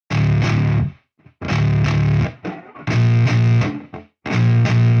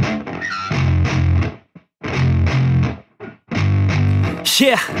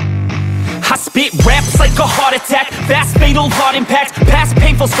Yeah, I spit raps like a heart attack, fast fatal heart impacts, past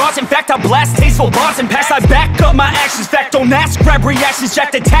painful scars. In fact, I blast tasteful bars and packs. I back up my actions, fact don't ask, grab reactions,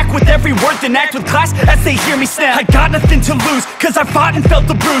 jacked attack with every word, then act with class as they hear me snap. I got nothing to lose, cause I fought and felt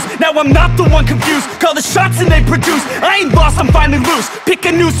the bruise. Now I'm not the one confused, call the shots and they produce. I ain't lost, I'm finally loose, pick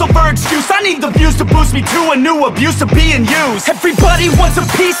a new silver excuse. I need the views to boost me to a new abuse of being used. Everybody wants a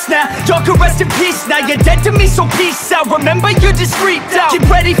piece now, y'all can rest in peace now. You're dead to me, so peace out, remember you're discreet out. Get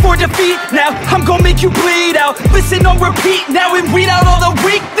ready for defeat now, I'm gonna make you bleed out. Listen on repeat now and weed out all the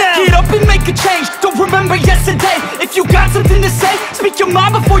weak now. Get up and make a change, don't remember yesterday. If you got something to say, speak your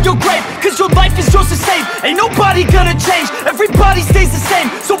mind before your grave, cause your life is yours to save. Ain't nobody gonna change, everybody stays the same.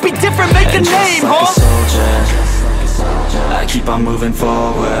 So be different, make a name, like a soldier, I keep on moving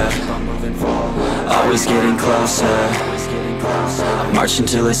forward, always getting closer. I'm marching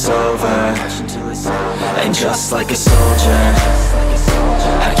till it's over. And just like a soldier,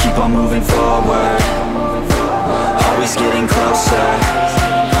 I keep on moving forward, always getting closer.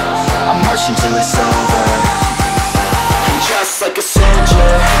 I'm marching till it's over. And just like a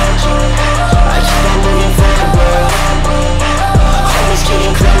soldier, I keep on moving forward, always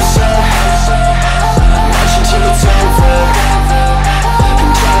getting closer. I'm marching till it's over.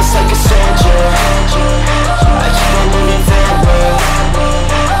 And just like a soldier, I keep on moving forward,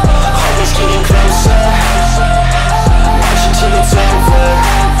 always getting closer. I'm marching till it's over.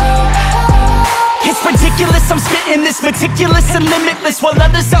 It's ridiculous, I'm spitting this meticulous and limitless, while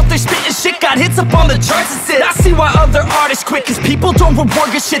others out there spitting shit got hits up on the charts and shit. I see why other artists quit, cause people don't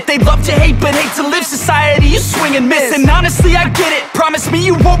reward good shit. They love to hate but hate to live. Society, you swing and miss. And honestly, I get it, promise me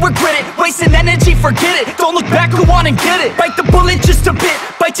you won't regret it. Wasting energy, forget it, don't look back, go on and get it. Bite the bullet just a bit,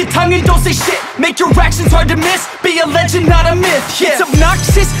 bite your tongue and don't say shit. Make your actions hard to miss, be a legend, not a myth. Yeah. It's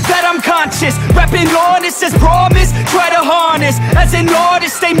obnoxious that I'm conscious, rapping honest as promise. Try to harness, as an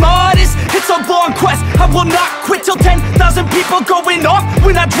artist, stay modest. It's a long quest, I will not quit till 10,000 people going off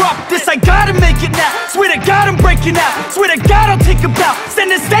when I drop this. I gotta make it now, swear to God I'm breaking out. Swear to God I'll take a bow,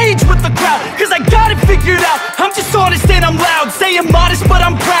 stand the stage with the crowd, cause I got it figured out. I'm just honest and I'm loud, saying modest but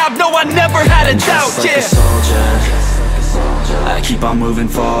I'm proud. No, I never had a doubt, like yeah. a soldier, I keep on moving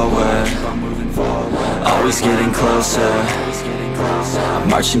forward, always getting closer. I'm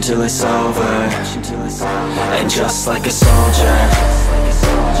marching till it's over. And just like a soldier,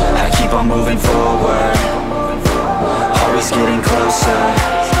 I keep on moving forward, always getting closer.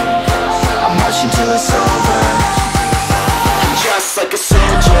 I'm marching till it's over. And just like a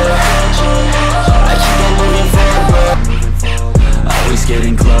soldier, I keep on moving forward, always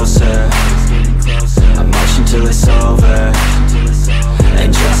getting closer. I'm marching till it's over.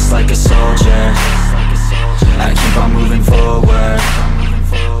 And just like a soldier, I keep on moving forward,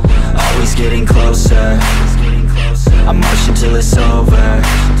 always getting closer. I'm marching till it's over.